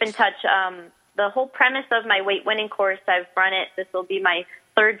to keep in touch. The whole premise of my weight winning course, I've run it. This will be my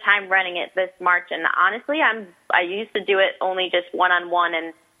 3rd time running it this March. And honestly, I used to do it only just one-on-one,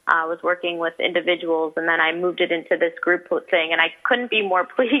 and I was working with individuals, and then I moved it into this group thing, and I couldn't be more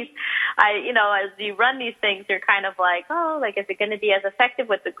pleased. As you run these things, you're kind of like, is it going to be as effective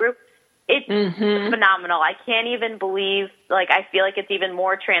with the group? It's phenomenal. I can't even believe, I feel like it's even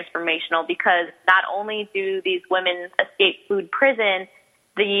more transformational because not only do these women escape food prison,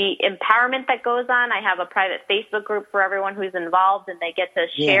 the empowerment that goes on. I have a private Facebook group for everyone who's involved, and they get to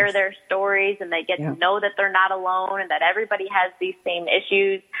share their stories, and they get to know that they're not alone and that everybody has these same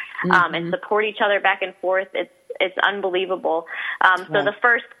issues, and support each other back and forth. It's unbelievable. So the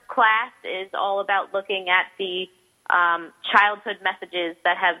first class is all about looking at the childhood messages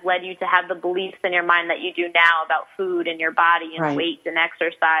that have led you to have the beliefs in your mind that you do now about food and your body and weight and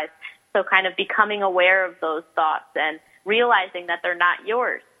exercise. So kind of becoming aware of those thoughts and realizing that they're not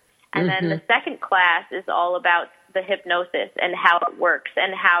yours. And then the second class is all about the hypnosis and how it works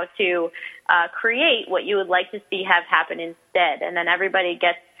and how to create what you would like to see have happen instead. And then everybody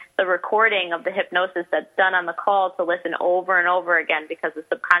gets the recording of the hypnosis that's done on the call to listen over and over again because the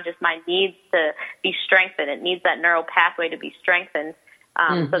subconscious mind needs to be strengthened. It needs that neural pathway to be strengthened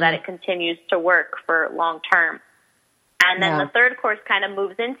so that it continues to work for long term. And then the third course kind of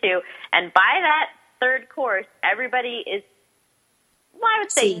moves into, and by that third course, everybody is, I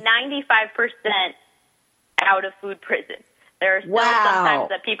would say 95% out of food prison. There are still sometimes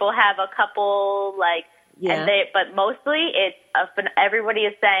that people have a couple, but mostly it's everybody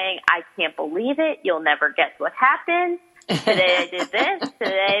is saying, I can't believe it. You'll never guess what happened. Today I did this.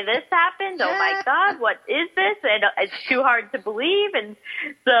 Today this happened. Oh my God, what is this? And it's too hard to believe. And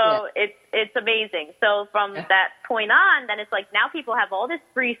so it's amazing. So from that point on, then it's like now people have all this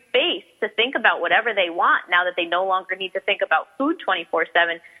free space to think about whatever they want now that they no longer need to think about food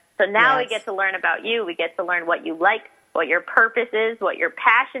 24/7. So now we get to learn about you. We get to learn what you like, what your purpose is, what your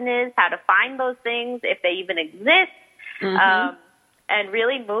passion is, how to find those things, if they even exist. And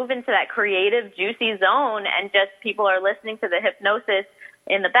really move into that creative, juicy zone. And just people are listening to the hypnosis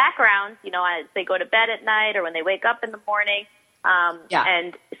in the background, as they go to bed at night or when they wake up in the morning,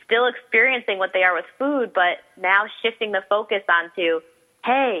 and still experiencing what they are with food, but now shifting the focus onto,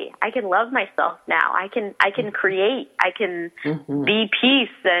 hey, I can love myself now. I can create. I can be peace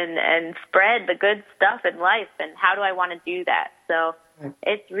and spread the good stuff in life. And how do I want to do that? So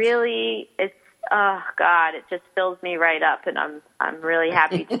it's oh God, it just fills me right up, and I'm really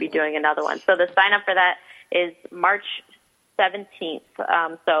happy to be doing another one. So the sign up for that is March 17th.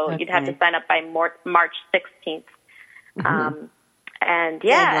 You'd have to sign up by March 16th. And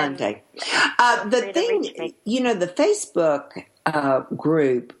Monday. The thing, the Facebook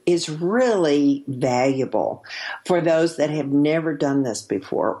group is really valuable for those that have never done this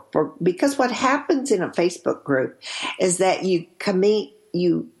before. Because what happens in a Facebook group is that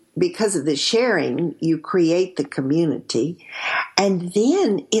because of the sharing, you create the community, and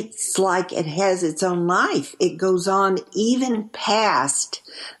then it's like it has its own life. It goes on even past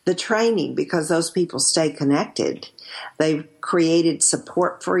the training because those people stay connected. They've created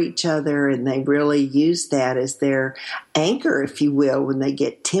support for each other, and they really use that as their anchor, if you will, when they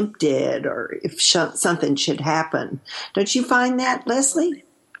get tempted or if something should happen. Don't you find that, Leslie?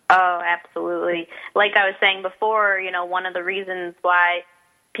 Oh, absolutely. Like I was saying before, one of the reasons why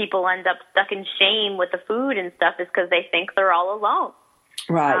people end up stuck in shame with the food and stuff is because they think they're all alone.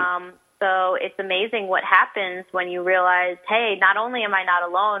 Right. So it's amazing what happens when you realize, hey, not only am I not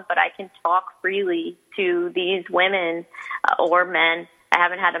alone, but I can talk freely to these women or men. I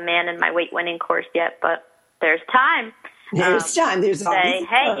haven't had a man in my weight winning course yet, but there's time. There's time. There's say,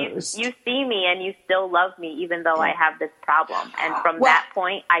 hey, you see me and you still love me even though I have this problem. And from that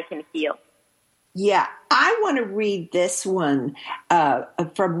point, I can heal. Yeah, I want to read this one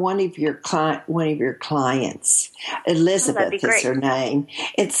from one of your clients. Elizabeth is her name.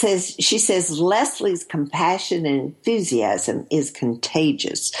 She says, Leslie's compassion and enthusiasm is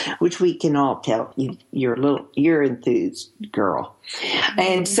contagious, which we can all tell. You're enthused, girl.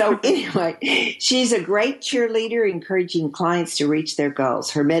 And so anyway, she's a great cheerleader, encouraging clients to reach their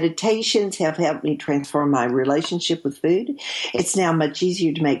goals. Her meditations have helped me transform my relationship with food. It's now much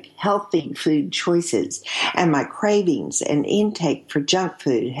easier to make healthy food choices, and my cravings and intake for junk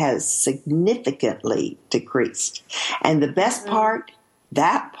food has significantly decreased. And the best part,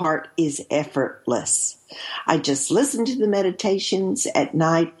 that part is effortless. I just listen to the meditations at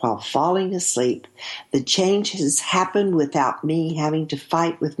night while falling asleep. The change has happened without me having to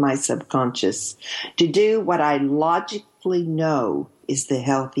fight with my subconscious to do what I logically know is the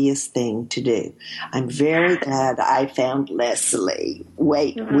healthiest thing to do. I'm very glad I found Leslie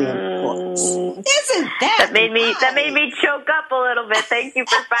Weight Win Course. Isn't that made me choke up a little bit. Thank you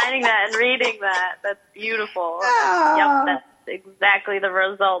for finding that and reading that. That's beautiful. Yep, that's exactly the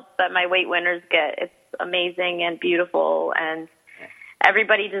results that my weight winners get. It's amazing and beautiful, and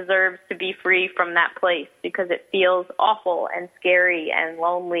everybody deserves to be free from that place because it feels awful and scary and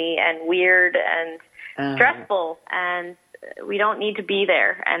lonely and weird and stressful, and we don't need to be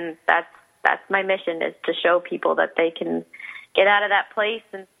there. And that's my mission, is to show people that they can get out of that place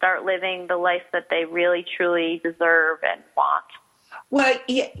and start living the life that they really truly deserve and want. Well,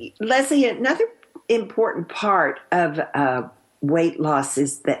 Leslie, another important part of weight loss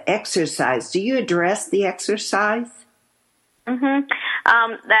is the exercise. Do you address the exercise?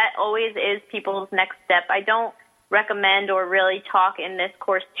 That always is people's next step. I don't recommend or really talk in this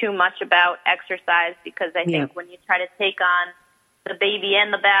course too much about exercise because I think when you try to take on the baby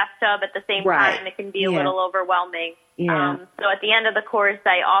and the bathtub at the same time, it can be a little overwhelming. So at the end of the course,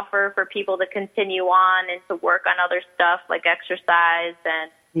 I offer for people to continue on and to work on other stuff like exercise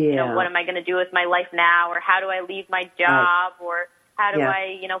and what am I going to do with my life now, or how do I leave my job, or how do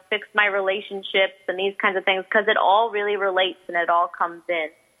I, fix my relationships and these kinds of things, because it all really relates and it all comes in.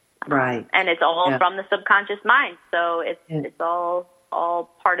 Right. And it's all from the subconscious mind. So it's all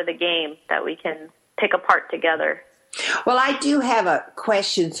part of the game that we can pick apart together. Well, I do have a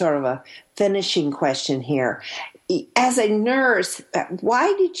question, sort of a finishing question here. As a nurse,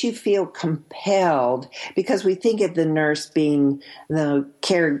 why did you feel compelled? Because we think of the nurse being the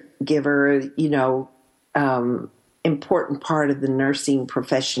caregiver, important part of the nursing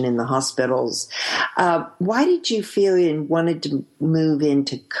profession in the hospitals. Why did you feel you wanted to move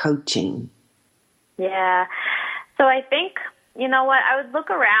into coaching? Yeah. So I think, you know what, I would look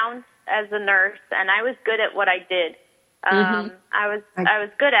around as a nurse, and I was good at what I did. I was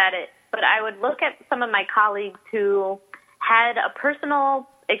good at it, but I would look at some of my colleagues who had a personal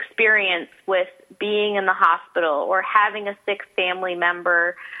experience with being in the hospital or having a sick family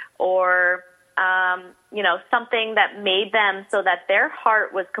member or, something that made them so that their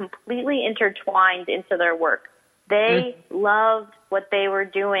heart was completely intertwined into their work. They loved what they were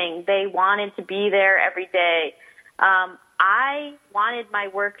doing. They wanted to be there every day. I wanted my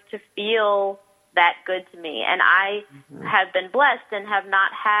work to feel that good to me, and I have been blessed and have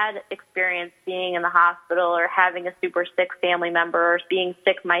not had experience being in the hospital or having a super sick family member or being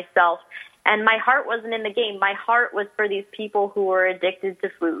sick myself. And my heart wasn't in the game. My heart was for these people who were addicted to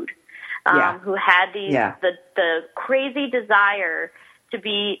food, who had the crazy desire to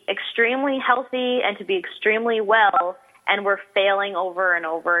be extremely healthy and to be extremely well, and were failing over and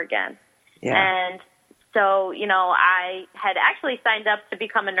over again. Yeah. And so, I had actually signed up to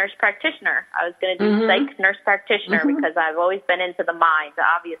become a nurse practitioner. I was going to do psych nurse practitioner because I've always been into the mind,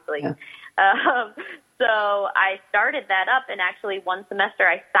 obviously. Yeah. So I started that up, and actually one semester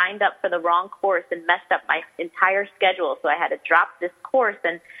I signed up for the wrong course and messed up my entire schedule. So I had to drop this course,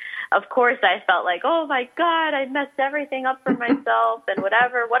 and of course I felt like, oh my God, I messed everything up for myself and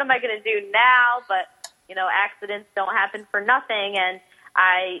whatever. What am I going to do now? But, accidents don't happen for nothing. And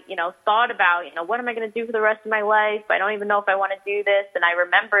I, thought about, what am I going to do for the rest of my life? I don't even know if I want to do this. And I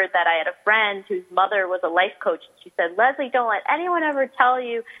remembered that I had a friend whose mother was a life coach. She said, Leslie, don't let anyone ever tell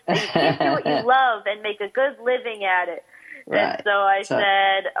you that you can't do what you love and make a good living at it. Right. And so I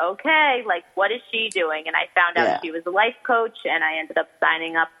said, okay, what is she doing? And I found out she was a life coach, and I ended up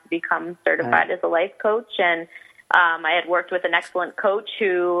signing up to become certified as a life coach. And I had worked with an excellent coach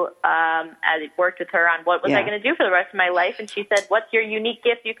who I worked with her on what was I going to do for the rest of my life. And she said, what's your unique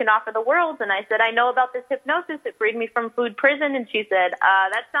gift you can offer the world? And I said, I know about this hypnosis. It freed me from food prison. And she said,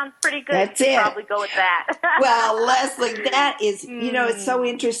 that sounds pretty good. That's it. Probably go with that. Well, Leslie, that is, it's so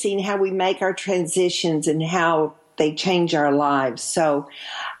interesting how we make our transitions and how they change our lives. So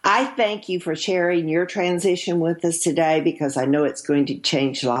I thank you for sharing your transition with us today, because I know it's going to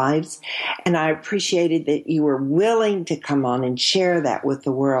change lives. And I appreciated that you were willing to come on and share that with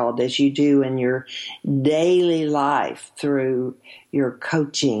the world, as you do in your daily life through your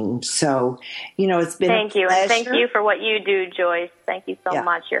coaching. So, it's been Thank you. And thank you for what you do, Joyce. Thank you so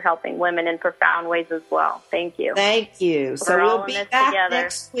much. You're helping women in profound ways as well. Thank you. Thank you. So we'll be back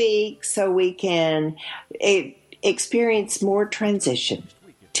next week so we can experience more transition.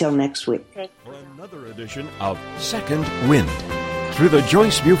 Till next week. For another edition of Second Wind. Through the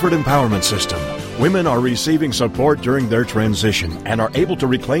Joyce Buford Empowerment System, women are receiving support during their transition and are able to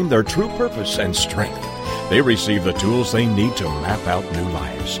reclaim their true purpose and strength. They receive the tools they need to map out new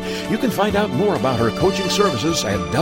lives. You can find out more about her coaching services at